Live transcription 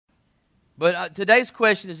But today's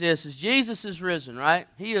question is this, is Jesus is risen, right?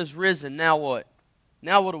 He is risen, now what?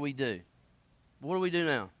 Now what do we do? What do we do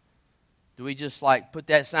now? Do we just like put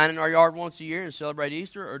that sign in our yard once a year and celebrate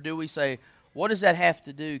Easter? Or do we say, what does that have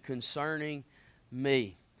to do concerning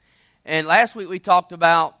me? And last week we talked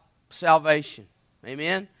about salvation.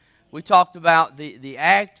 Amen? We talked about the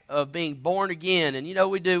act of being born again. And you know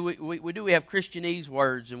we have Christianese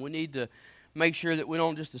words, and we need to make sure that we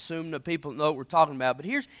don't just assume that people know what we're talking about. But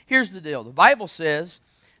here's the deal. The Bible says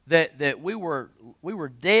that we were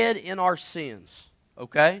dead in our sins.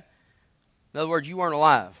 Okay? In other words, you weren't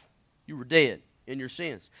alive. You were dead in your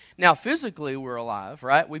sins. Now, physically we're alive,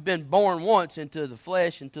 right? We've been born once into the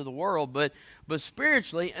flesh, into the world, but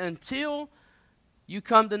spiritually, until you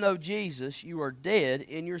come to know Jesus, you are dead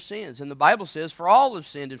in your sins. And the Bible says, for all have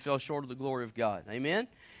sinned and fell short of the glory of God. Amen? It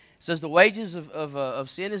says the wages of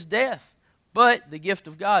sin is death, but the gift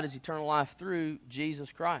of God is eternal life through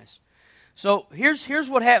Jesus Christ. So here's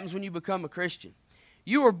what happens when you become a Christian.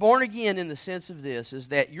 You are born again in the sense of this, is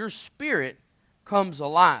that your spirit comes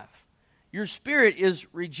alive. Your spirit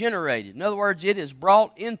is regenerated. In other words, it is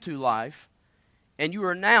brought into life, and you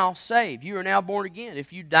are now saved. You are now born again.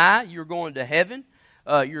 If you die, you're going to heaven.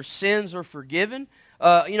 Your sins are forgiven.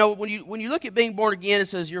 When you look at being born again, it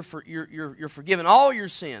says you're forgiven all your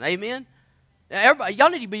sin. Amen? Now, everybody, y'all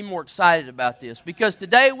need to be more excited about this, because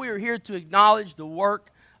today we are here to acknowledge the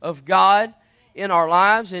work of God in our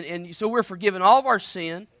lives, and so we're forgiven all of our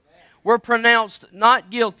sin. We're pronounced not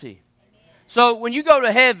guilty. So when you go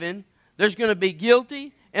to heaven, there's going to be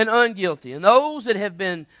guilty and unguilty. And those that have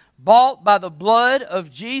been bought by the blood of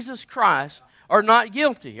Jesus Christ are not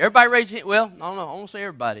guilty. Everybody raise your hand. Well, I won't say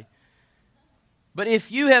everybody. But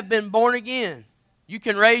if you have been born again, you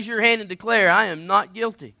can raise your hand and declare, I am not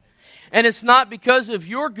guilty. And it's not because of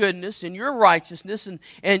your goodness and your righteousness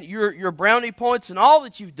and your brownie points and all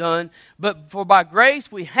that you've done, but for by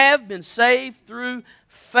grace we have been saved through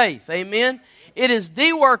faith. Amen? It is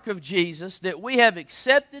the work of Jesus that we have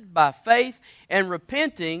accepted by faith and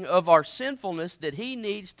repenting of our sinfulness that He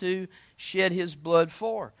needs to shed His blood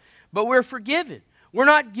for. But we're forgiven. We're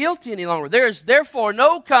not guilty any longer. There is therefore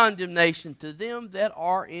no condemnation to them that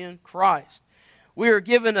are in Christ. We are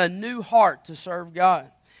given a new heart to serve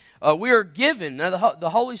God. We are given the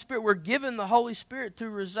Holy Spirit. We're given the Holy Spirit to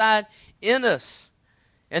reside in us.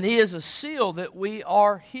 And He is a seal that we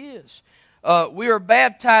are His. We are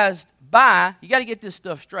baptized by, you got to get this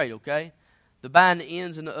stuff straight, okay? The by and the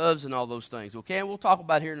ends and the ofs and all those things, okay? And we'll talk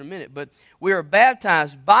about it here in a minute. But we are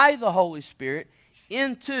baptized by the Holy Spirit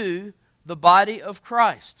into the body of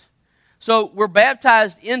Christ. So we're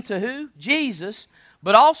baptized into who? Jesus.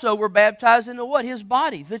 But also we're baptized into what? His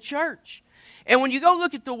body, the church. And when you go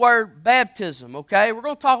look at the word baptism, okay, we're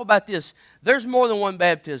going to talk about this. There's more than one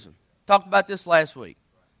baptism. Talked about this last week.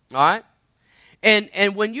 All right?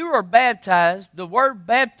 And when you are baptized, the word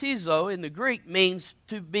baptizo in the Greek means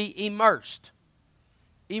to be immersed.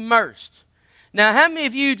 Immersed. Now, how many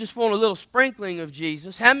of you just want a little sprinkling of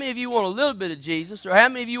Jesus? How many of you want a little bit of Jesus? Or how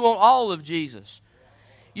many of you want all of Jesus?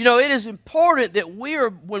 You know, it is important that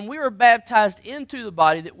when we are baptized into the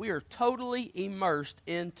body, that we are totally immersed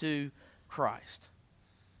into Christ.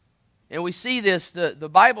 And we see this, the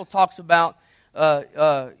Bible talks about,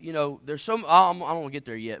 there's some, I don't want to get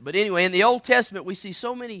there yet. But anyway, in the Old Testament, we see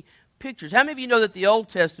so many pictures. How many of you know that the Old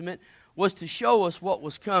Testament was to show us what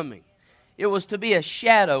was coming? It was to be a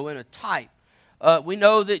shadow and a type. We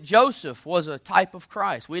know that Joseph was a type of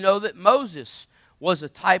Christ. We know that Moses was a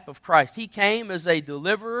type of Christ. He came as a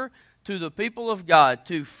deliverer to the people of God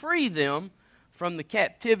to free them from the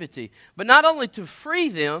captivity. But not only to free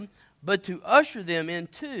them, but to usher them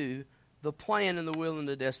into the plan and the will and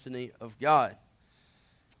the destiny of God.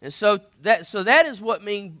 And so that is what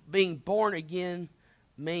being born again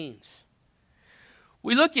means.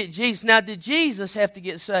 We look at Jesus. Now, did Jesus have to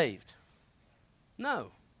get saved?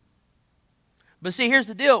 No. But see, here's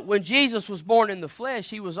the deal. When Jesus was born in the flesh,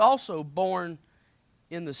 He was also born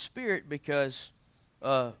in the Spirit because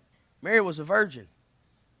Mary was a virgin.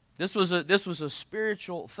 This was a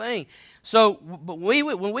spiritual thing. So, but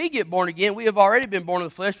when we get born again, we have already been born in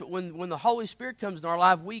the flesh, but when the Holy Spirit comes in our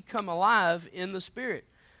life, we come alive in the Spirit.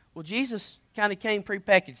 Well, Jesus kind of came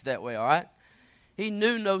prepackaged that way, all right? He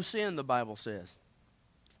knew no sin, the Bible says.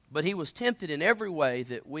 But He was tempted in every way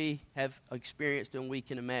that we have experienced and we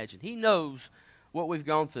can imagine. He knows what we've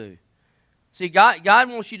gone through. See, God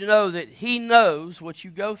wants you to know that He knows what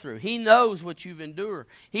you go through. He knows what you've endured.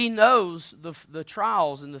 He knows the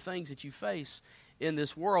trials and the things that you face in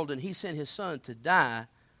this world, and He sent His Son to die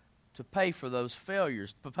to pay for those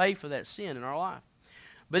failures, to pay for that sin in our life.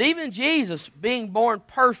 But even Jesus, being born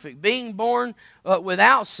perfect, being born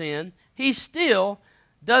without sin, he still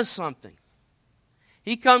does something.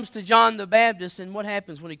 He comes to John the Baptist, and what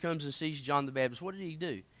happens when he comes and sees John the Baptist? What did he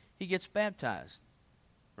do? He gets baptized,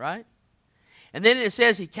 right? And then it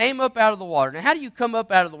says he came up out of the water. Now, how do you come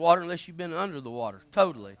up out of the water unless you've been under the water?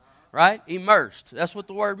 Totally, right? Immersed. That's what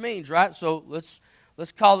the word means, right? So let's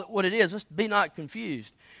call it what it is. Let's be not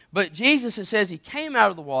confused. But Jesus, it says he came out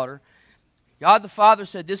of the water. God the Father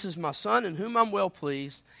said, "This is my Son in whom I'm well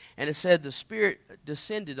pleased." And it said the Spirit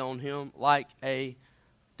descended on him like a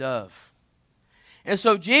dove. And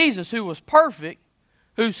so Jesus, who was perfect,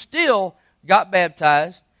 who still got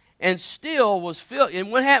baptized, and still was filled.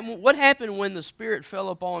 And what happened when the Spirit fell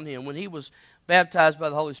upon him, when he was baptized by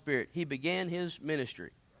the Holy Spirit? He began his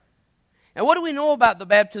ministry. And what do we know about the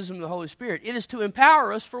baptism of the Holy Spirit? It is to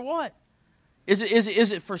empower us for what? Is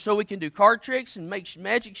it for so we can do card tricks and make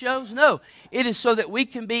magic shows? No. It is so that we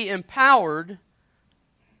can be empowered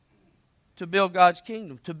to build God's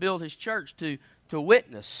kingdom, to build His church, to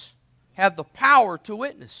witness, have the power to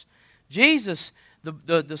witness. Jesus,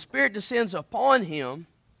 the Spirit descends upon Him.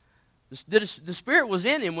 The Spirit was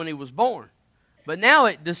in Him when He was born, but now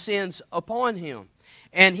it descends upon Him,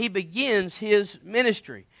 and He begins His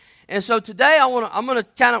ministry. And so today we're going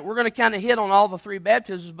to kind of hit on all the three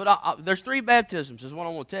baptisms, but there's three baptisms is what I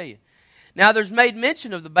want to tell you. Now, there's made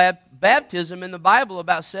mention of the baptism in the Bible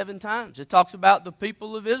about 7 times. It talks about the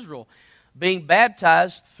people of Israel being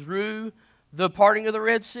baptized through the parting of the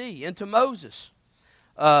Red Sea into Moses.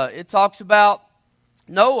 It talks about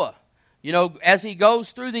Noah, as he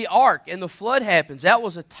goes through the ark and the flood happens. That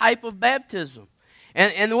was a type of baptism.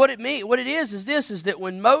 And what it is that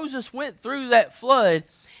when Moses went through that flood,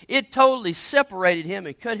 it totally separated him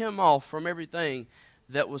and cut him off from everything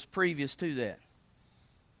that was previous to that.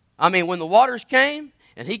 I mean, when the waters came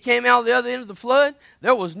and he came out the other end of the flood,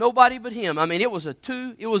 there was nobody but him. I mean, it was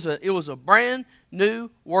a brand new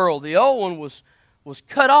world. The old one was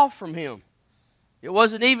cut off from him. It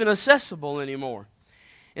wasn't even accessible anymore.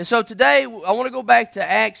 And so today, I want to go back to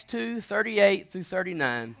Acts 2:38 through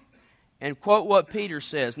 39 and quote what Peter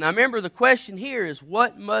says. Now remember, the question here is,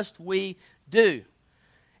 what must we do?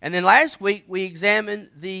 And then last week, we examined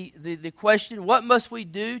the question, what must we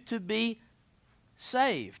do to be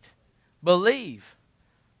saved? Believe,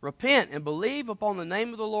 repent, and believe upon the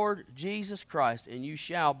name of the Lord Jesus Christ, and you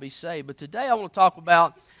shall be saved. But today, I want to talk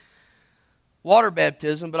about water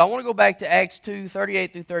baptism, but I want to go back to Acts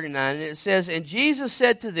 2:38 through 39, and it says, "And Jesus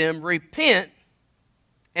said to them, Repent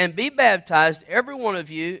and be baptized, every one of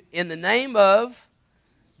you, in the name of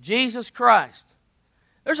Jesus Christ."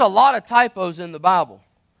 There's a lot of typos in the Bible,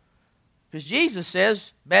 because Jesus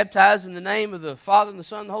says, baptize in the name of the Father and the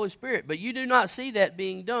Son and the Holy Spirit. But you do not see that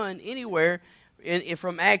being done anywhere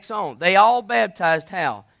from Acts on. They all baptized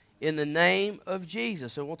how? In the name of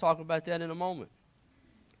Jesus. And we'll talk about that in a moment.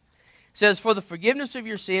 It says, "For the forgiveness of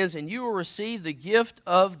your sins, and you will receive the gift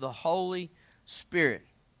of the Holy Spirit."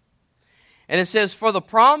 And it says, "For the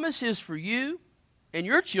promise is for you and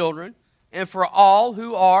your children, and for all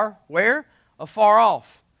who are," where? Afar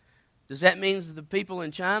off. Does that mean the people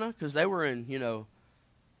in China? Because they were in,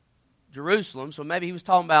 Jerusalem. So maybe he was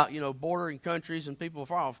talking about, bordering countries and people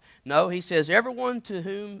far off. No, he says, everyone to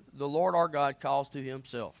whom the Lord our God calls to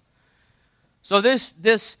Himself. So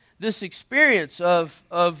this experience of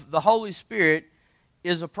the Holy Spirit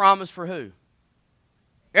is a promise for who?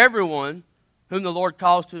 Everyone whom the Lord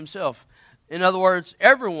calls to Himself. In other words,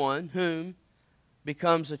 everyone whom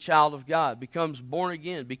becomes a child of God, becomes born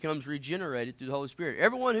again, becomes regenerated through the Holy Spirit.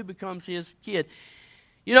 Everyone who becomes His kid.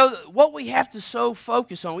 What we have to so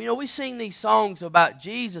focus on, we sing these songs about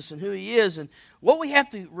Jesus and who He is, and what we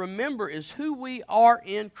have to remember is who we are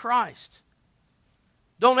in Christ.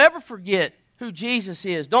 Don't ever forget who Jesus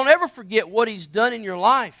is. Don't ever forget what He's done in your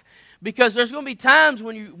life. Because there's going to be times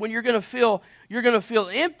when you're going to feel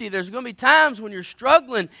empty. There's going to be times when you're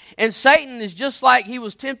struggling, and Satan is just like he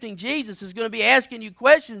was tempting Jesus. Is going to be asking you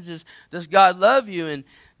questions: does God love you? And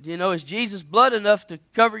is Jesus' blood enough to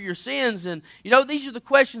cover your sins? And these are the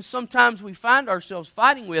questions sometimes we find ourselves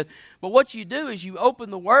fighting with. But what you do is you open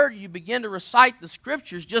the Word, and you begin to recite the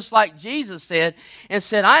Scriptures, just like Jesus said, and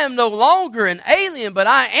said, "I am no longer an alien, but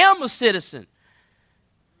I am a citizen.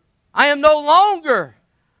 I am no longer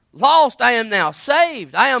lost, I am now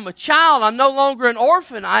saved. I am a child. I'm no longer an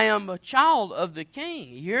orphan. I am a child of the King."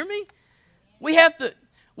 You hear me? We have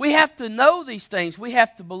to know these things. We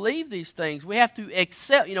have to believe these things. We have to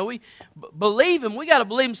accept. We believe Him. We got to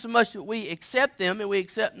believe Him so much that we accept Him and we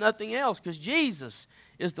accept nothing else, because Jesus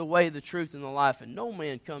is the way, the truth, and the life, and no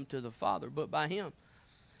man come to the Father but by Him.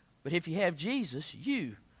 But if you have Jesus,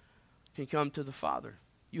 you can come to the Father.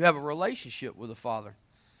 You have a relationship with the Father.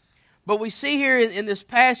 But we see here in this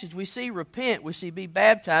passage, we see repent, we see be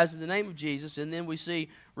baptized in the name of Jesus, and then we see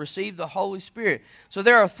receive the Holy Spirit. So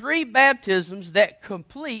there are 3 baptisms that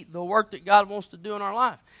complete the work that God wants to do in our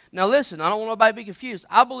life. Now listen, I don't want nobody to be confused.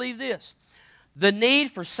 I believe this. The need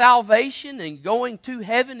for salvation and going to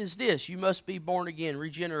heaven is this. You must be born again,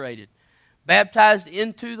 regenerated, baptized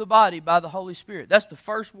into the body by the Holy Spirit. That's the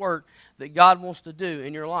first work that God wants to do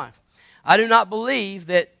in your life. I do not believe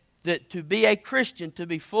that to be a Christian, to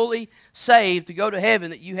be fully saved, to go to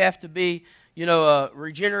heaven, that you have to be,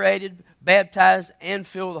 regenerated, baptized, and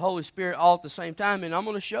filled with the Holy Spirit all at the same time. And I'm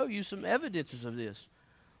going to show you some evidences of this.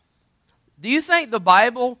 Do you think the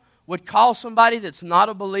Bible would call somebody that's not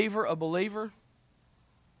a believer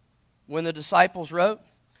when the disciples wrote?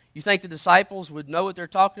 You think the disciples would know what they're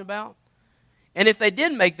talking about? And if they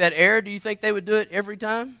did make that error, do you think they would do it every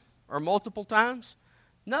time or multiple times?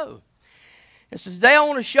 No. And so today I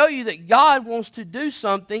want to show you that God wants to do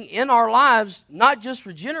something in our lives, not just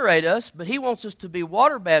regenerate us, but He wants us to be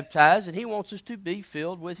water baptized, and He wants us to be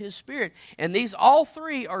filled with His Spirit. And these all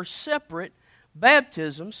 3 are separate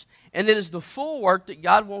baptisms, and it is the full work that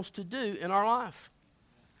God wants to do in our life.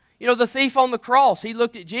 You know, the thief on the cross, he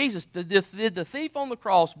looked at Jesus. Did the thief on the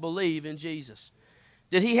cross believe in Jesus?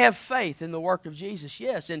 Did he have faith in the work of Jesus?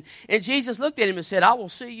 Yes. And Jesus looked at him and said, I will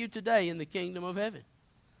see you today in the kingdom of heaven.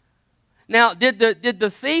 Now, did the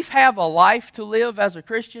thief have a life to live as a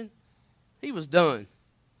Christian? He was done.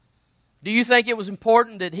 Do you think it was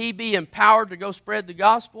important that he be empowered to go spread the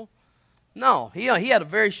gospel? No. He had a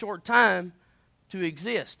very short time to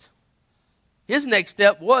exist. His next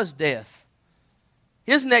step was death.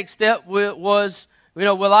 His next step was,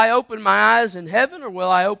 will I open my eyes in heaven or will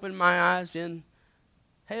I open my eyes in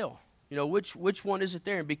hell? Which one is it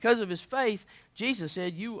there? And because of his faith, Jesus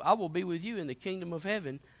said, I will be with you in the kingdom of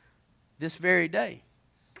heaven this very day.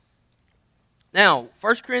 Now,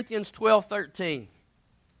 1 Corinthians 12:13.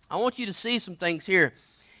 I want you to see some things here.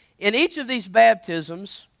 In each of these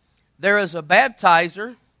baptisms, there is a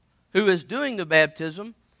baptizer who is doing the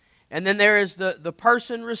baptism, and then there is the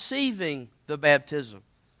person receiving the baptism.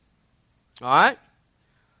 All right?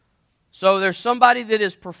 So there's somebody that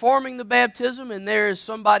is performing the baptism, and there is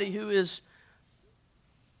somebody who is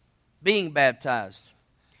being baptized.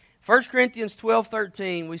 1 Corinthians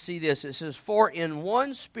 12:13, we see this. It says, for in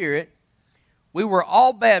one Spirit we were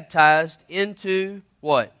all baptized into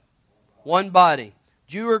what? One body.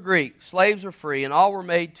 Jew or Greek, slaves or free, and all were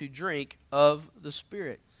made to drink of the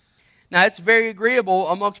Spirit. Now, it's very agreeable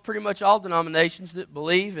amongst pretty much all denominations that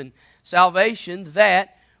believe in salvation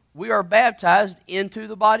that we are baptized into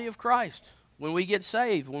the body of Christ when we get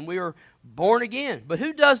saved, when we are born again. But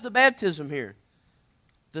who does the baptism here?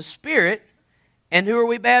 The Spirit. And who are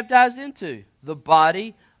we baptized into? The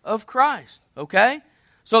body of Christ. Okay?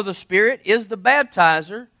 So the Spirit is the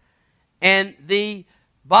baptizer, and the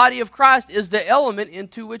body of Christ is the element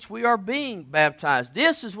into which we are being baptized.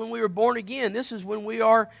 This is when we are born again. This is when we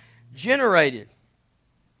are generated.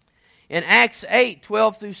 In Acts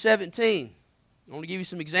 8:12 through 17, I want to give you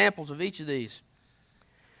some examples of each of these.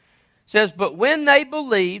 It says, but when they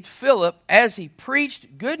believed Philip as he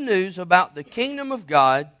preached good news about the kingdom of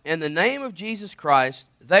God and the name of Jesus Christ,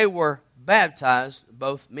 they were baptized,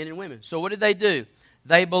 both men and women. So what did they do?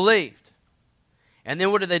 They believed. And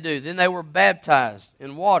then what did they do? Then they were baptized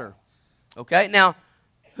in water. Okay, now,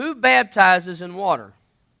 who baptizes in water?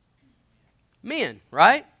 Men,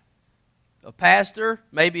 right? A pastor,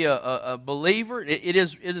 maybe a believer. It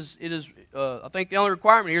is. I think the only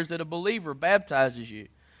requirement here is that a believer baptizes you.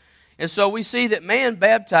 And so we see that man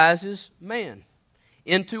baptizes man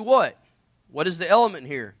into what? What is the element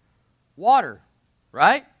here? Water,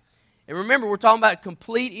 right? And remember, we're talking about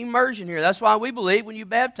complete immersion here. That's why we believe when you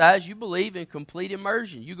baptize, you believe in complete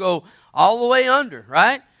immersion. You go all the way under,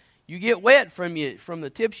 right? You get wet from the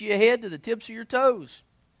tips of your head to the tips of your toes.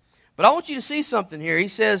 But I want you to see something here. He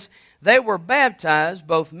says, they were baptized,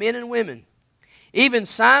 both men and women. Even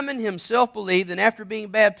Simon himself believed, and after being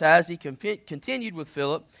baptized, he continued with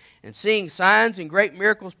Philip, and seeing signs and great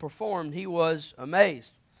miracles performed, he was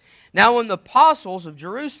amazed. Now when the apostles of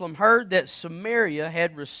Jerusalem heard that Samaria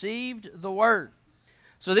had received the word.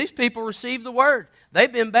 So these people received the word.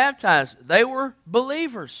 They've been baptized. They were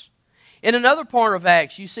believers. In another part of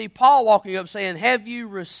Acts, you see Paul walking up saying, have you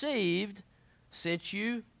received since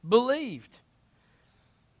you believed?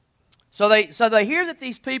 So they hear that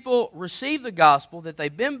these people receive the gospel, that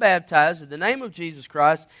they've been baptized in the name of Jesus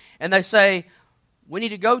Christ, and they say, we need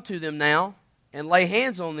to go to them now and lay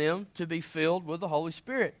hands on them to be filled with the Holy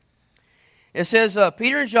Spirit. It says,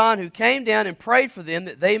 Peter and John, who came down and prayed for them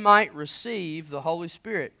that they might receive the Holy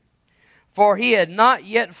Spirit. For he had not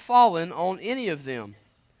yet fallen on any of them,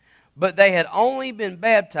 but they had only been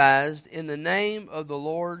baptized in the name of the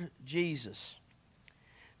Lord Jesus.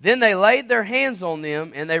 Then they laid their hands on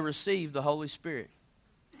them, and they received the Holy Spirit.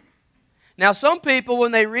 Now, some people,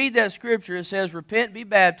 when they read that scripture, it says, repent, be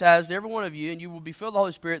baptized, every one of you, and you will be filled with the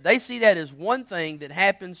Holy Spirit. They see that as one thing that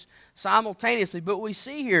happens simultaneously. But we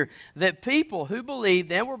see here that people who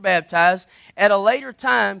believed and were baptized, at a later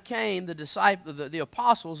time came the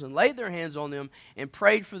apostles and laid their hands on them and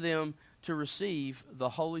prayed for them to receive the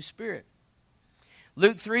Holy Spirit.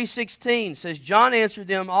 Luke 3:16 says, John answered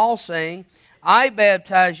them all, saying, I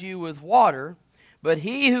baptize you with water, but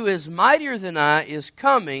he who is mightier than I is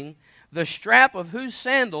coming, the strap of whose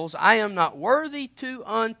sandals I am not worthy to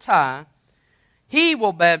untie. He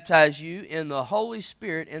will baptize you in the Holy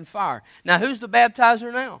Spirit and fire. Now, who's the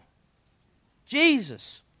baptizer now?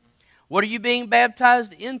 Jesus. What are you being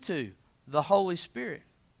baptized into? The Holy Spirit.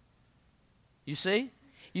 You see?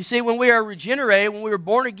 You see, when we are regenerated, when we were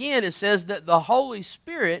born again, it says that the Holy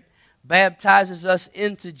Spirit baptizes us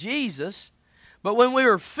into Jesus. But when we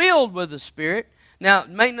were filled with the Spirit, now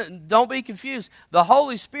don't be confused, the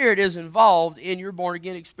Holy Spirit is involved in your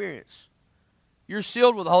born-again experience. You're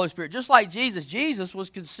sealed with the Holy Spirit. Just like Jesus. Jesus was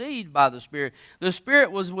conceived by the Spirit. The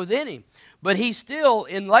Spirit was within him. But he still,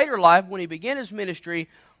 in later life, when he began his ministry,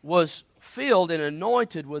 was filled and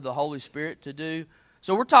anointed with the Holy Spirit to do.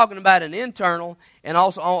 So we're talking about an internal and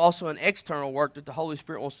also an external work that the Holy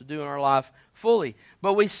Spirit wants to do in our life fully.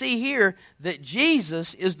 But we see here that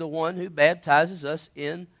Jesus is the one who baptizes us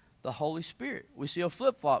in the Holy Spirit. We see a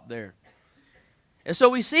flip-flop there. And so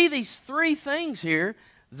we see these three things here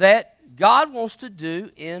that God wants to do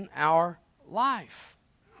in our life.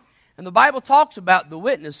 And the Bible talks about the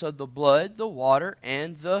witness of the blood, the water,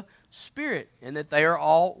 and the Spirit, and that they are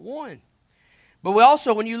all one. But we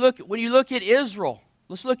also, when you look at Israel,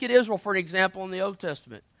 let's look at Israel for an example in the Old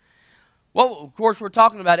Testament. Well, of course, we're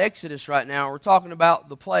talking about Exodus right now. We're talking about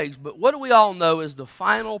the plagues. But what do we all know is the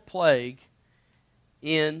final plague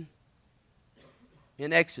in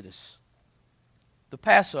Exodus? The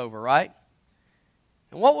Passover, right?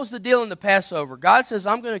 And what was the deal in the Passover? God says,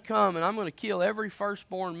 I'm going to come and I'm going to kill every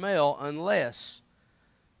firstborn male unless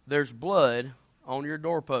there's blood on your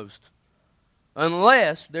doorpost.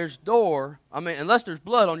 Unless there's blood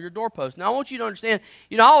on your doorpost. Now, I want you to understand,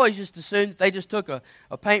 I always just assumed that they just took a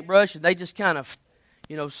paintbrush and they just kind of,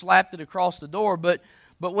 slapped it across the door. But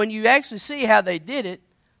when you actually see how they did it,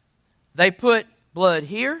 they put blood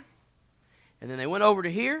here, and then they went over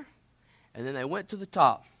to here, and then they went to the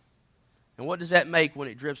top. And what does that make when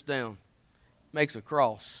it drips down? It makes a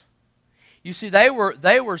cross. You see, they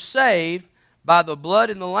were saved by the blood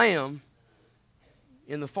in the Lamb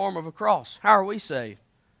in the form of a cross. How are we saved?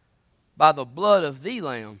 By the blood of the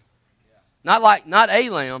Lamb. Not a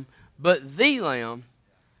lamb, but the Lamb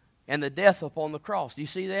and the death upon the cross. Do you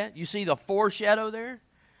see that? You see the foreshadow there?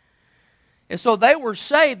 And so they were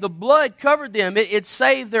saved. The blood covered them. It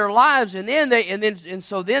saved their lives. And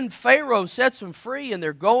so then Pharaoh sets them free, and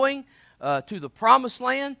they're going to the promised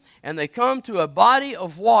land, and they come to a body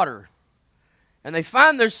of water. And they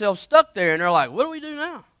find themselves stuck there, and they're like, what do we do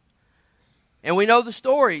now? And we know the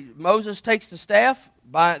story. Moses takes the staff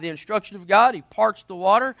by the instruction of God. He parts the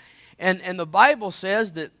water. And the Bible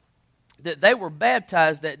says that they were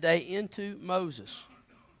baptized that day into Moses,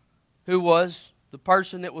 who was the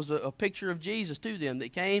person that was a picture of Jesus to them,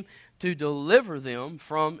 that came to deliver them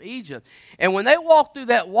from Egypt. And when they walked through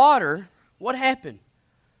that water, what happened?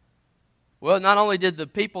 Well, not only did the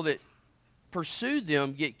people that pursued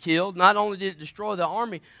them get killed, not only did it destroy the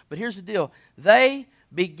army, but here's the deal. They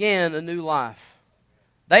began a new life.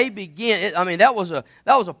 That was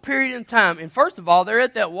a period in time. And first of all, they're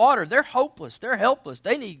at that water. They're hopeless. They're helpless.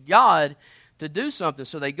 They need God to do something.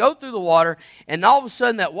 So they go through the water, and all of a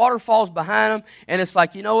sudden that water falls behind them, and it's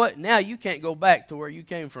like, you know what? Now you can't go back to where you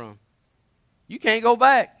came from. You can't go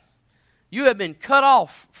back. You have been cut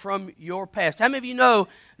off from your past. How many of you know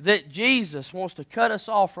that Jesus wants to cut us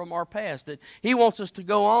off from our past? That He wants us to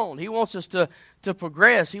go on. He wants us to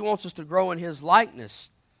progress. He wants us to grow in His likeness.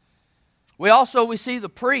 We see the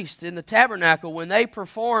priest in the tabernacle, when they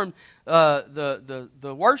performed the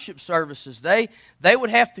worship services, they would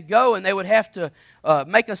have to go and they would have to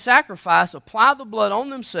make a sacrifice, apply the blood on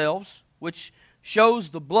themselves, which shows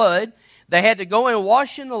the blood. They had to go and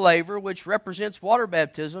wash in the laver, which represents water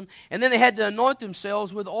baptism, and then they had to anoint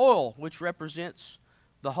themselves with oil, which represents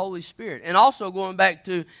the Holy Spirit. And also going back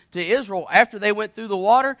to Israel, after they went through the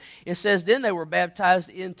water, it says then they were baptized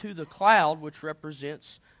into the cloud, which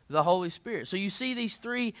represents the Holy Spirit. So you see these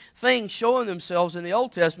three things showing themselves in the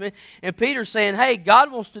Old Testament, and Peter's saying, hey,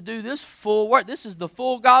 God wants to do this full work. This is the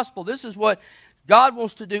full gospel. This is what God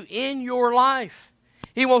wants to do in your life.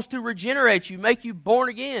 He wants to regenerate you, make you born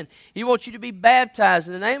again. He wants you to be baptized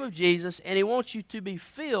in the name of Jesus, and He wants you to be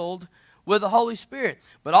filled with the Holy Spirit.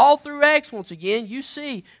 But all through Acts, once again, you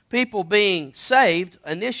see people being saved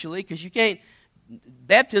initially, because you can't,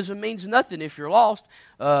 baptism means nothing if you're lost.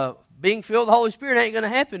 Being filled with the Holy Spirit ain't going to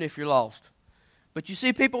happen if you're lost. But you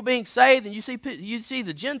see people being saved, and you see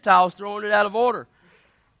the Gentiles throwing it out of order.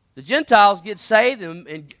 The Gentiles get saved,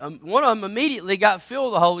 and one of them immediately got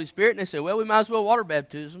filled with the Holy Spirit, and they said, well, we might as well water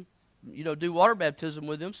baptism. Do water baptism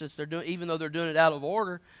with them, since even though they're doing it out of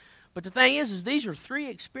order. But the thing is these are three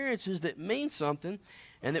experiences that mean something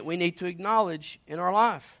and that we need to acknowledge in our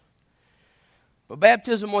life. But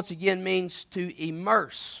baptism, once again, means to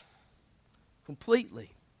immerse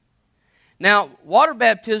completely. Now, water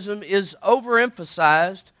baptism is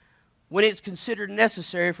overemphasized when it's considered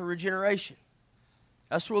necessary for regeneration.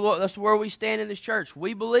 That's where we stand in this church.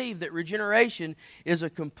 We believe that regeneration is a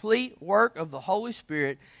complete work of the Holy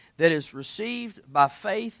Spirit that is received by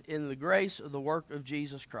faith in the grace of the work of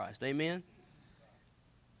Jesus Christ. Amen?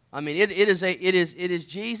 I mean, it is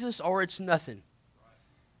Jesus or it's nothing.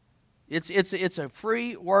 It's a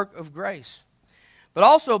free work of grace. But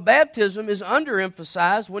also, baptism is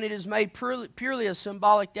underemphasized when it is made purely a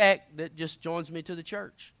symbolic act that just joins me to the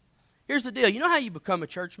church. Here's the deal. You know how you become a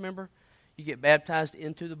church member? You get baptized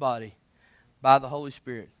into the body by the Holy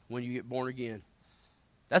Spirit when you get born again.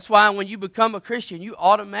 That's why when you become a Christian, you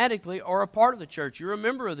automatically are a part of the church. You're a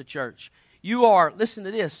member of the church. You are, listen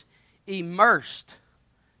to this, immersed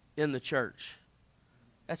in the church.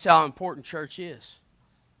 That's how important church is.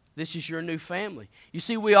 This is your new family. You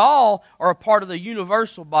see, we all are a part of the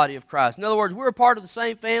universal body of Christ. In other words, we're a part of the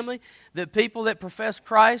same family that people that profess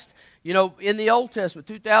Christ, in the Old Testament,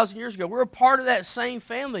 2,000 years ago, we're a part of that same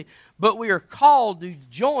family, but we are called to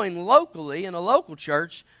join locally in a local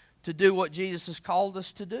church to do what Jesus has called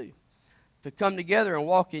us to do, to come together and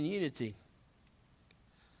walk in unity.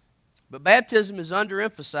 But baptism is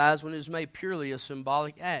underemphasized when it is made purely a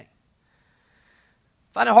symbolic act.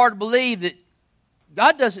 I find it hard to believe that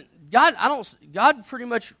God pretty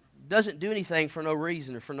much doesn't do anything for no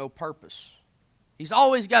reason or for no purpose. He's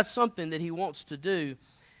always got something that He wants to do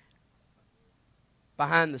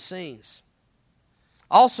behind the scenes.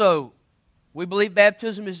 Also, we believe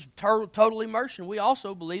baptism is total immersion. We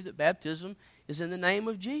also believe that baptism is in the name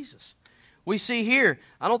of Jesus. We see here,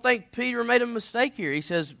 I don't think Peter made a mistake here. He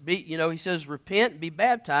says, repent, be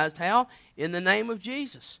baptized. How? In the name of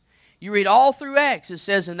Jesus. You read all through Acts, it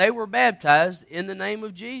says, and they were baptized in the name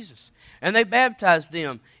of Jesus. And they baptized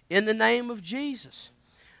them in the name of Jesus.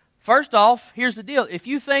 First off, here's the deal. If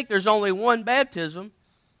you think there's only one baptism,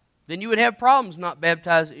 then you would have problems not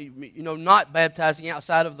baptizing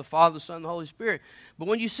outside of the Father, the Son, and the Holy Spirit. But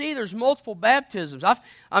when you see there's multiple baptisms,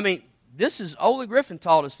 this is Ole Griffin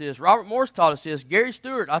taught us this. Robert Morris taught us this. Gary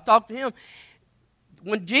Stewart, I talked to him.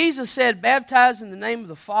 When Jesus said, baptize in the name of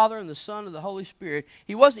the Father and the Son and the Holy Spirit,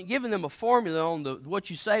 He wasn't giving them a formula on what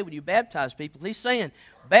you say when you baptize people. He's saying,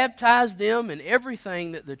 baptize them in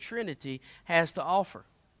everything that the Trinity has to offer.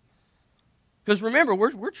 Because remember,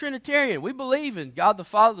 we're Trinitarian. We believe in God the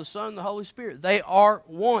Father, the Son, and the Holy Spirit. They are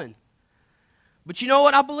one. But you know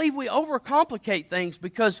what? I believe we overcomplicate things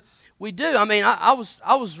because we do. I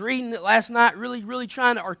was reading it last night, really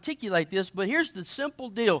trying to articulate this, but here's the simple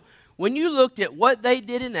deal. When you looked at what they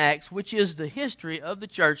did in Acts, which is the history of the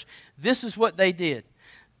church, this is what they did.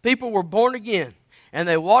 People were born again, and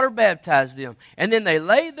they water baptized them, and then they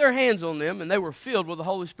laid their hands on them, and they were filled with the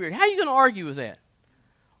Holy Spirit. How are you going to argue with that?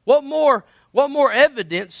 What more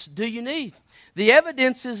evidence do you need? The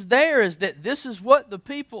evidence is that this is what the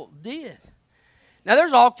people did. Now,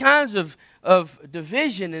 there's all kinds of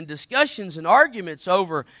division and discussions and arguments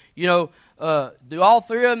over, do all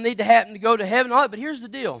three of them need to happen to go to heaven? But here's the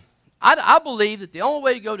deal. I believe that the only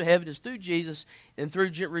way to go to heaven is through Jesus and through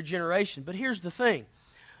regeneration. But here's the thing.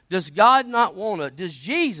 Does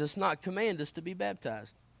Jesus not command us to be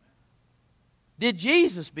baptized?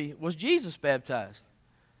 Was Jesus baptized?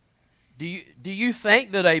 Do you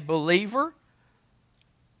think that a believer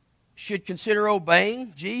should consider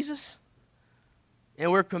obeying Jesus?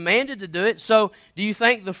 And we're commanded to do it. So, do you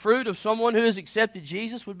think the fruit of someone who has accepted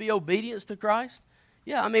Jesus would be obedience to Christ?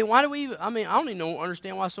 Yeah, why do we... I don't even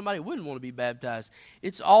understand why somebody wouldn't want to be baptized.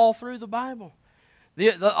 It's all through the Bible.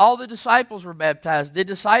 All the disciples were baptized. The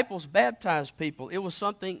disciples baptized people. It was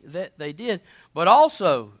something that they did. But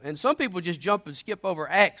also, and some people just jump and skip over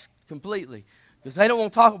Acts completely because they don't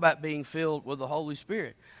want to talk about being filled with the Holy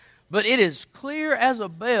Spirit. But it is clear as a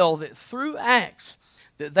bell that through Acts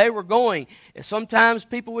that they were going. And sometimes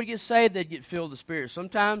people would get saved, they'd get filled with the Spirit.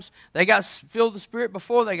 Sometimes they got filled with the Spirit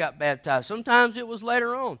before they got baptized. Sometimes it was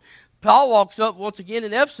later on. Paul walks up once again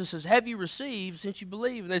in Ephesus and says, have you received since you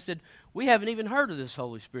believe? And they said, we haven't even heard of this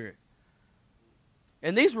Holy Spirit.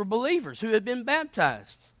 And these were believers who had been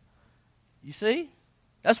baptized. You see?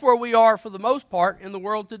 That's where we are for the most part in the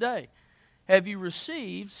world today. Have you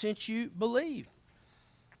received since you believed?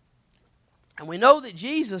 And we know that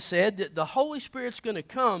Jesus said that the Holy Spirit's going to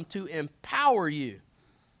come to empower you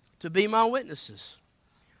to be my witnesses.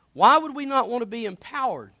 Why would we not want to be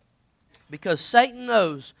empowered? Because Satan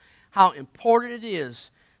knows how important it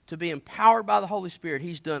is to be empowered by the Holy Spirit.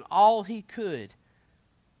 He's done all he could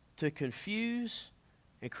to confuse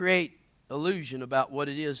and create illusion about what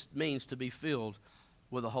it means to be filled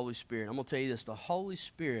with the Holy Spirit. I'm going to tell you this. The Holy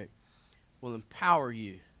Spirit will empower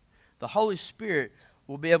you. The Holy Spirit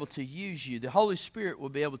will be able to use you. The Holy Spirit will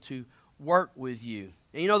be able to work with you.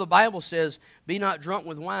 And you know the Bible says, be not drunk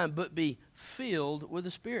with wine, but be filled with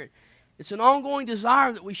the Spirit. It's an ongoing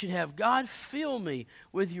desire that we should have. God, fill me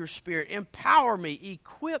with your Spirit. Empower me.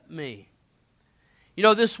 Equip me. You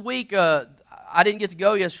know, this week, I didn't get to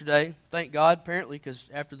go yesterday, thank God, apparently, because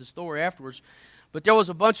after the story afterwards. But there was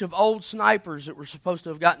a bunch of old snipers that were supposed to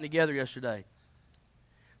have gotten together yesterday.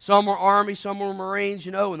 Some were Army, some were Marines,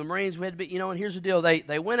 and the Marines had to be, and here's the deal.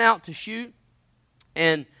 They went out to shoot,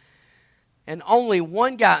 and only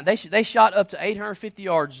one guy, they shot up to 850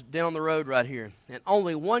 yards down the road right here, and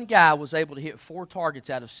only one guy was able to hit 4 targets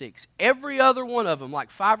out of 6. Every other one of them, like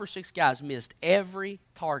 5 or 6 guys, missed every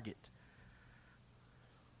target.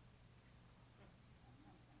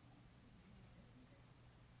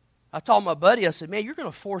 I told my buddy, I said, man, you're going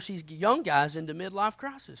to force these young guys into midlife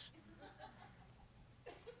crisis.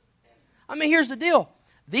 I mean, here's the deal.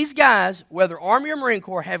 These guys, whether Army or Marine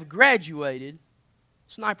Corps, have graduated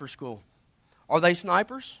sniper school. Are they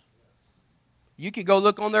snipers? You could go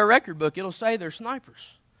look on their record book. It'll say they're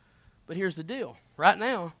snipers. But here's the deal. Right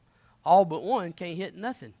now, all but one can't hit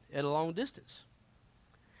nothing at a long distance.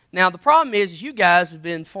 Now, the problem is you guys have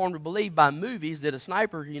been formed to believe by movies that a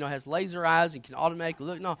sniper, has laser eyes and can automatically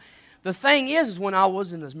look. No. The thing is when I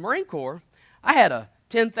was in the Marine Corps, I had a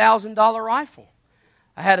 $10,000 rifle.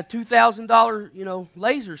 I had a $2,000,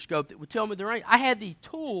 laser scope that would tell me the range. I had the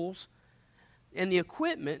tools and the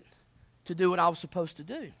equipment to do what I was supposed to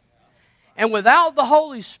do. And without the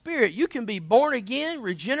Holy Spirit, you can be born again,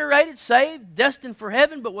 regenerated, saved, destined for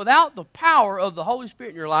heaven, but without the power of the Holy Spirit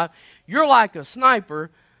in your life, you're like a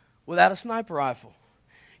sniper without a sniper rifle.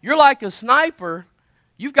 You're like a sniper.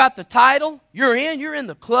 You've got the title. You're in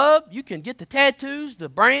the club. You can get the tattoos, the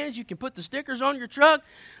brands. You can put the stickers on your truck.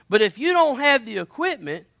 But if you don't have the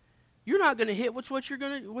equipment, you're not going to hit what you're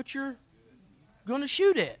going to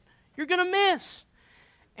shoot at. You're going to miss.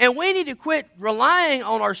 And we need to quit relying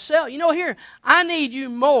on ourselves. Here, I need you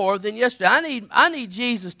more than yesterday. I need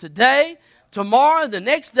Jesus today, tomorrow, the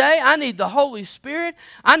next day. I need the Holy Spirit.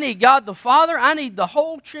 I need God the Father. I need the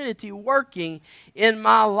whole Trinity working in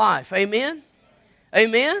my life. Amen?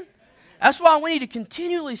 Amen? That's why we need to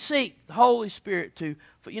continually seek the Holy Spirit to,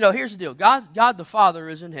 here's the deal. God the Father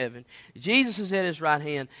is in heaven. Jesus is at his right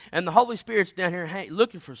hand. And the Holy Spirit's down here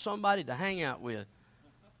looking for somebody to hang out with.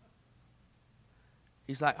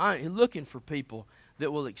 He's looking for people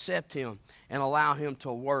that will accept him and allow him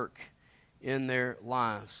to work in their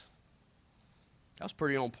lives. That's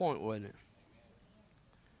pretty on point, wasn't it?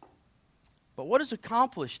 But what is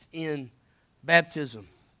accomplished in baptism?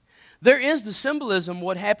 There is the symbolism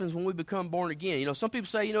what happens when we become born again. Some people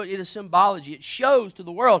say, it is symbology. It shows to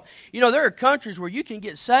the world. There are countries where you can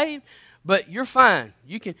get saved, but you're fine.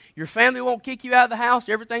 Your family won't kick you out of the house.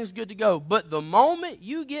 Everything's good to go. But the moment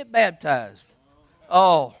you get baptized,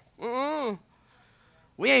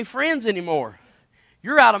 we ain't friends anymore.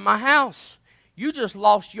 You're out of my house. You just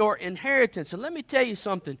lost your inheritance. And let me tell you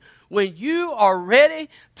something. When you are ready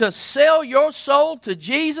to sell your soul to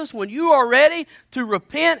Jesus, when you are ready to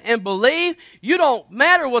repent and believe, you don't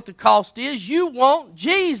matter what the cost is. You want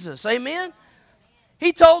Jesus. Amen?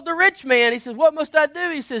 He told the rich man, he says, what must I do?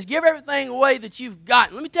 He says, give everything away that you've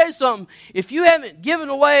gotten. Let me tell you something. If you haven't given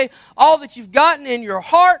away all that you've gotten in your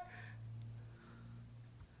heart,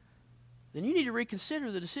 then you need to reconsider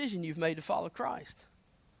the decision you've made to follow Christ.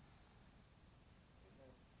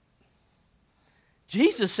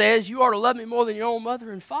 Jesus says you are to love me more than your own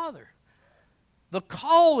mother and father. The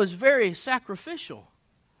call is very sacrificial.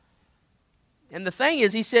 And the thing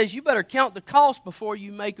is, he says you better count the cost before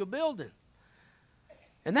you make a building.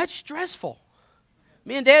 And that's stressful.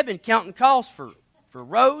 Me and Dad have been counting costs for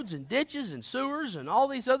roads and ditches and sewers and all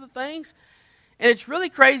these other things. And it's really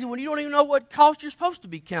crazy when you don't even know what cost you're supposed to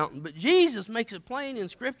be counting. But Jesus makes it plain in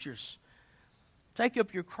Scriptures. Take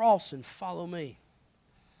up your cross and follow me.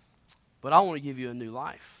 But I want to give you a new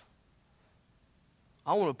life.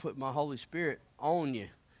 I want to put my Holy Spirit on you.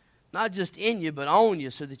 Not just in you, but on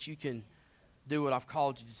you so that you can do what I've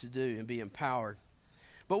called you to do and be empowered.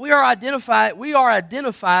 But we are identified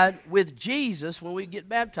with Jesus when we get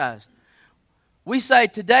baptized. We say,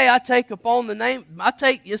 today I take upon the name,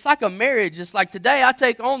 it's like a marriage. It's like, today I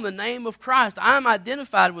take on the name of Christ. I'm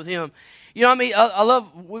identified with Him. You know what I mean? I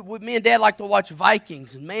love, me and Dad like to watch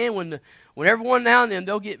Vikings. And man, when everyone now and then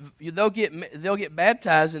they'll get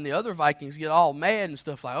baptized and the other Vikings get all mad and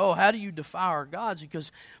stuff like, oh, how do you defy our gods?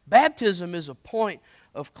 Because baptism is a point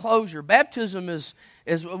of closure. Baptism is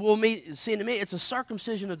we'll see in a minute, it's a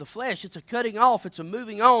circumcision of the flesh. It's a cutting off. It's a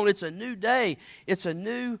moving on. It's a new day. It's a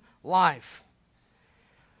new life.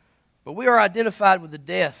 But we are identified with the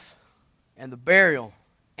death and the burial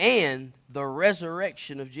and the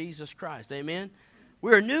resurrection of Jesus Christ. Amen?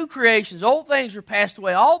 We are new creations. Old things are passed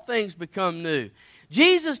away. All things become new.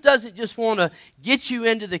 Jesus doesn't just want to get you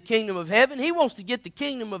into the kingdom of heaven. He wants to get the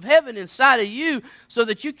kingdom of heaven inside of you so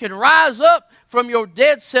that you can rise up from your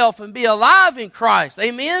dead self and be alive in Christ.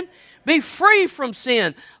 Amen? Be free from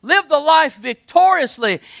sin. Live the life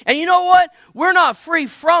victoriously. And you know what? We're not free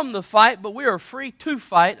from the fight, but we are free to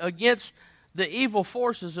fight against the evil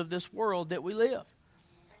forces of this world that we live.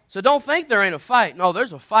 So don't think there ain't a fight. No,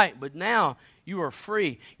 there's a fight, but now you are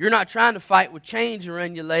free. You're not trying to fight with chains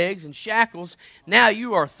around your legs and shackles. Now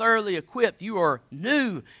you are thoroughly equipped. You are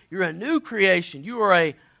new. You're a new creation. You are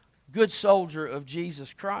a good soldier of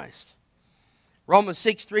Jesus Christ. Romans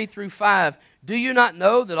 6, 3 through 5. Do you not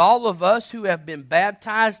know that all of us who have been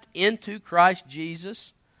baptized into Christ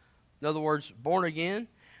Jesus, in other words, born again,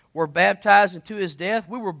 were baptized into His death?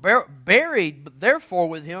 We were buried, therefore,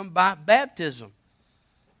 with Him by baptism.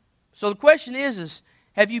 So the question is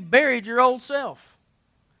have you buried your old self?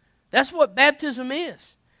 That's what baptism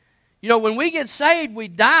is. You know, when we get saved, we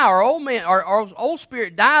die. Our old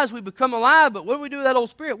spirit dies. We become alive. But what do we do with that old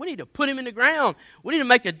spirit? We need to put him in the ground. We need to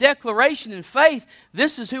make a declaration in faith.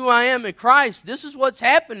 This is who I am in Christ. This is what's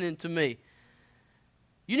happening to me.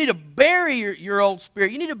 You need to bury your old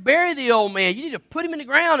spirit. You need to bury the old man. You need to put him in the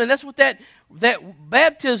ground. And that's what that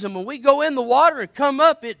baptism, when we go in the water and come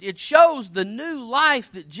up, it shows the new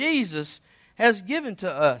life that Jesus has given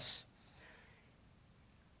to us.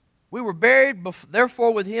 We were buried,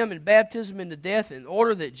 therefore, with Him in baptism into death, in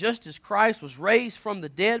order that just as Christ was raised from the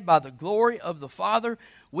dead by the glory of the Father,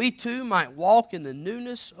 we too might walk in the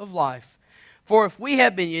newness of life. For if we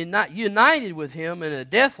have been united with Him in a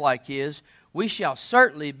death like His, we shall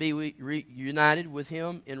certainly be united with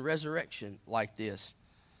Him in resurrection like this.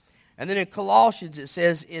 And then in Colossians it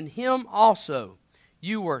says, in Him also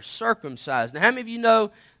you were circumcised. Now how many of you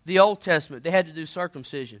know the Old Testament? They had to do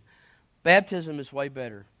circumcision. Baptism is way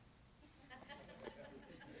better.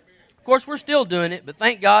 Of course, we're still doing it, but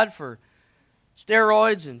thank God for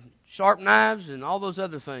steroids and sharp knives and all those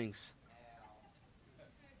other things.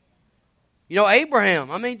 You know, Abraham,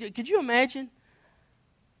 I mean, could you imagine?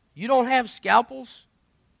 You don't have scalpels.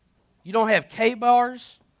 You don't have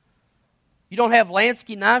K-bars. You don't have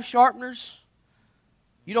Lansky knife sharpeners.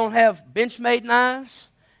 You don't have Benchmade knives.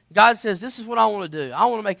 God says, this is what I want to do. I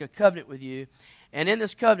want to make a covenant with you. And in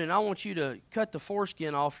this covenant, I want you to cut the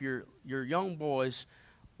foreskin off your young boys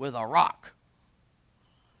with a rock.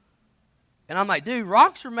 And I'm like, dude,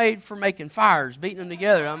 rocks are made for making fires, beating them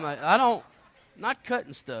together. I'm like, not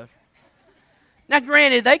cutting stuff. Now,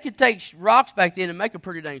 granted, they could take rocks back then and make them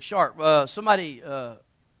pretty dang sharp. I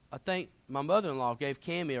think my mother-in-law gave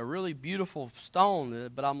Cammie a really beautiful stone,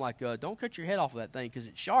 but I'm like, don't cut your head off of that thing because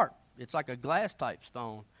it's sharp. It's like a glass-type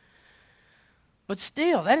stone. But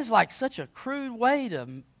still, that is like such a crude way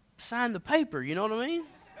to sign the paper, you know what I mean?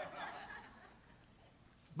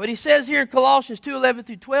 But he says here in Colossians 2:11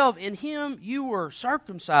 through 12, in Him you were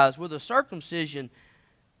circumcised with a circumcision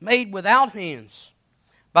made without hands,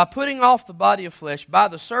 by putting off the body of flesh, by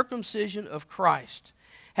the circumcision of Christ,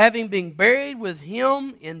 having been buried with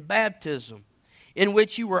Him in baptism, in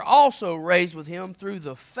which you were also raised with Him through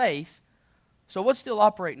the faith. So what's still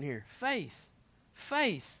operating here? Faith.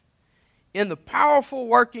 Faith in the powerful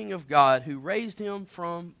working of God who raised Him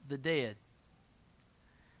from the dead.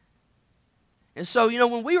 And so, you know,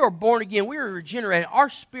 when we are born again, we are regenerated. Our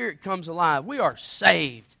spirit comes alive. We are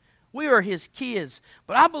saved. We are His kids.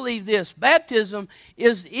 But I believe this, baptism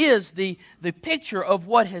is the picture of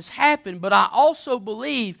what has happened. But I also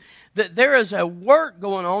believe that there is a work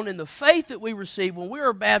going on in the faith that we receive when we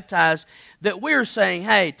are baptized, that we are saying,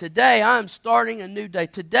 hey, today I am starting a new day.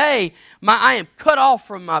 Today I am cut off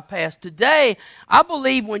from my past. Today, I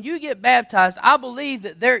believe when you get baptized, I believe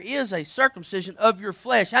that there is a circumcision of your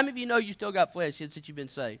flesh. How many of you know you still got flesh since you've been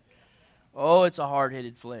saved? Oh, it's a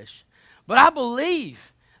hard-headed flesh. But I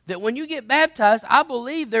believe that when you get baptized, I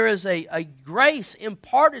believe there is a grace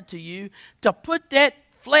imparted to you to put that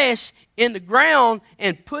flesh in the ground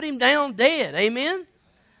and put him down dead. Amen?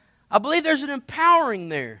 I believe there's an empowering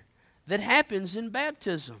there that happens in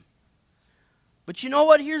baptism. But you know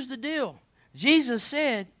what? Here's the deal. Jesus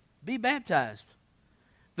said, be baptized.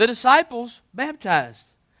 The disciples baptized.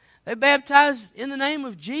 They baptized in the name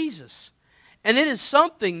of Jesus. And it is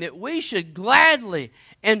something that we should gladly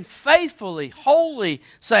and faithfully, wholly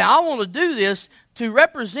say, I want to do this to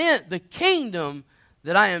represent the kingdom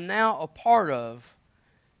that I am now a part of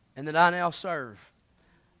and that I now serve.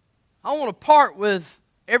 I want to part with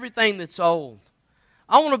everything that's old.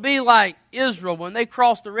 I want to be like Israel. When they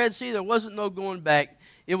crossed the Red Sea, there wasn't no going back.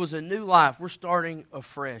 It was a new life. We're starting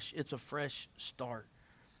afresh. It's a fresh start.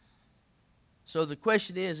 So the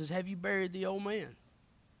question is have you buried the old man?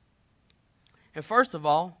 And first of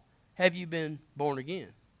all, have you been born again?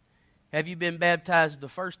 Have you been baptized the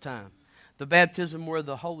first time? The baptism where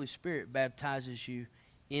the Holy Spirit baptizes you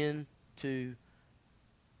into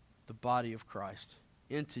the body of Christ,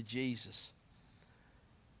 into Jesus.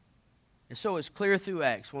 And so it's clear through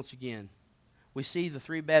Acts, once again. We see the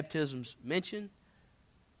three baptisms mentioned.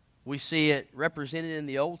 We see it represented in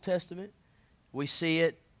the Old Testament. We see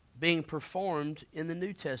it being performed in the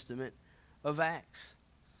New Testament of Acts.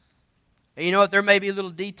 And you know what, there may be little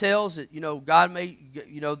details that, God may,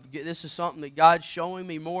 this is something that God's showing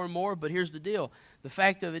me more and more, but here's the deal. The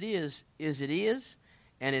fact of it is it is,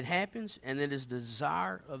 and it happens, and it is the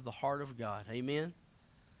desire of the heart of God. Amen?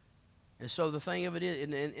 And so the thing of it is,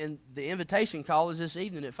 and the invitation call is this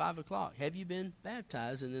evening at 5 o'clock. Have you been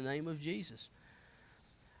baptized in the name of Jesus?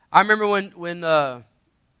 I remember when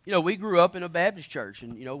we grew up in a Baptist church,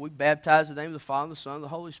 and, we baptized in the name of the Father, the Son, and the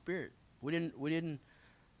Holy Spirit. We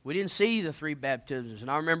didn't see the three baptisms.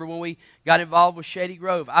 And I remember when we got involved with Shady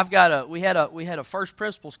Grove. We had a first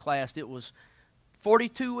principles class that was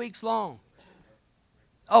 42 weeks long.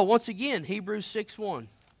 Oh, once again, Hebrews 6:1.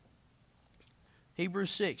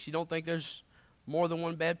 Hebrews 6. You don't think there's more than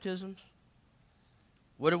one baptism?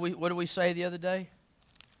 What did we say the other day?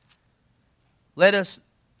 Let us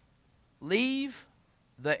leave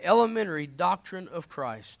the elementary doctrine of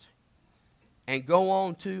Christ and go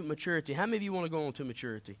on to maturity. How many of you want to go on to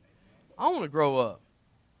maturity? I want to grow up.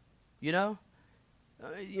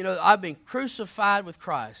 I've been crucified with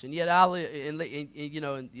Christ, and yet I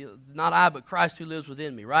live. Not I, but Christ who lives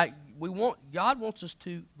within me. Right? God wants us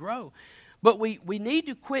to grow, but we need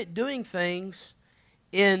to quit doing things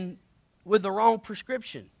with the wrong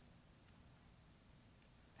prescription.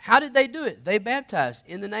 How did they do it? They baptized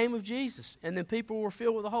in the name of Jesus, and then people were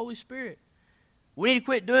filled with the Holy Spirit. We need to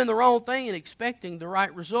quit doing the wrong thing and expecting the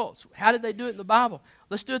right results. How did they do it in the Bible?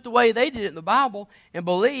 Let's do it the way they did it in the Bible and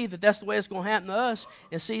believe that that's the way it's going to happen to us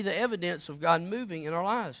and see the evidence of God moving in our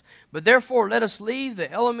lives. But therefore, let us leave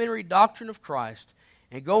the elementary doctrine of Christ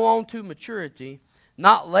and go on to maturity,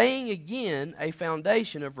 not laying again a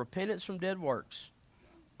foundation of repentance from dead works.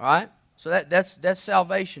 All right? So that's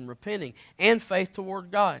salvation, repenting, and faith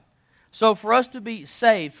toward God. So for us to be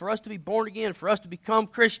saved, for us to be born again, for us to become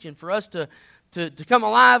Christian, for us to come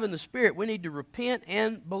alive in the Spirit, we need to repent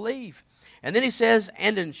and believe. And then he says,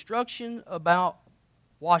 and instruction about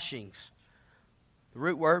washings. The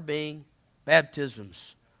root word being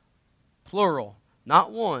baptisms. Plural.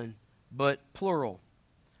 Not one, but plural.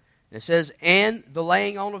 And it says, and the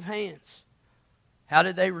laying on of hands. How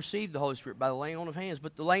did they receive the Holy Spirit? By the laying on of hands.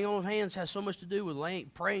 But the laying on of hands has so much to do with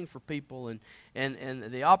praying for people and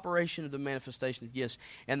the operation of the manifestation of gifts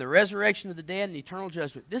and the resurrection of the dead and eternal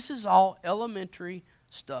judgment. This is all elementary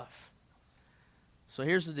stuff. So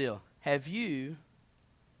here's the deal. Have you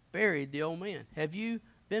buried the old man? Have you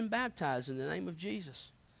been baptized in the name of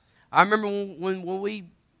Jesus? I remember when we,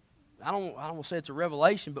 I don't want to say it's a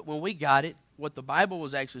revelation, but when we got it, what the Bible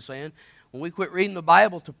was actually saying, when we quit reading the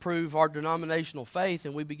Bible to prove our denominational faith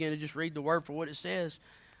and we began to just read the Word for what it says,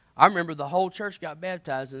 I remember the whole church got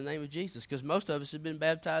baptized in the name of Jesus because most of us had been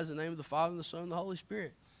baptized in the name of the Father, and the Son, and the Holy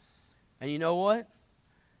Spirit. And you know what?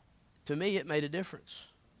 To me, it made a difference.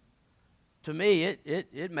 To me,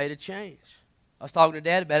 it made a change. I was talking to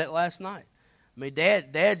Dad about it last night. I mean,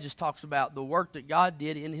 Dad just talks about the work that God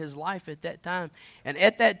did in his life at that time. And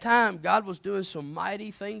at that time, God was doing some mighty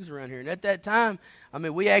things around here. And at that time, I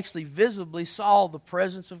mean, we actually visibly saw the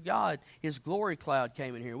presence of God. His glory cloud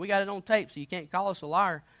came in here. We got it on tape, so you can't call us a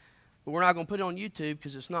liar. But we're not going to put it on YouTube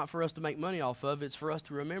because it's not for us to make money off of. It's for us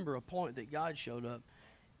to remember a point that God showed up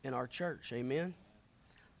in our church. Amen?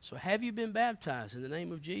 So have you been baptized in the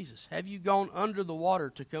name of Jesus? Have you gone under the water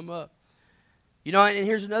to come up? You know, and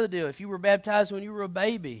here's another deal. If you were baptized when you were a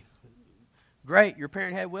baby, Great, your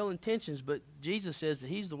parent had well intentions, but Jesus says that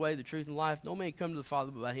He's the way, the truth, and life. No man can come to the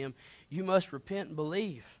Father but by Him. You must repent and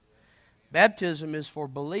believe. Baptism is for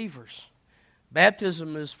believers.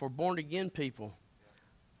 Baptism is for born-again people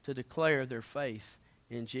to declare their faith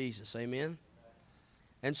in Jesus. Amen?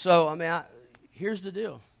 And so, here's the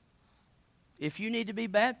deal. If you need to be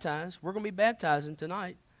baptized, we're going to be baptizing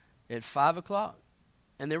tonight at 5 o'clock.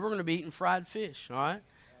 And then we're going to be eating fried fish, all right?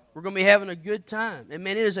 We're going to be having a good time. And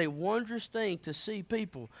man, it is a wondrous thing to see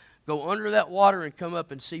people go under that water and come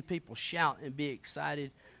up and see people shout and be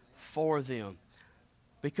excited for them.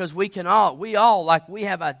 Because we all, like we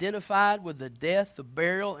have identified with the death, the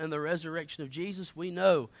burial, and the resurrection of Jesus, we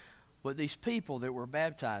know what these people that we're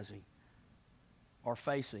baptizing are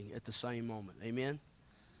facing at the same moment. Amen?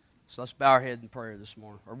 So let's bow our head in prayer this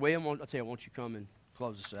morning. Or William, I'll tell you, won't you come and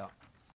close us out?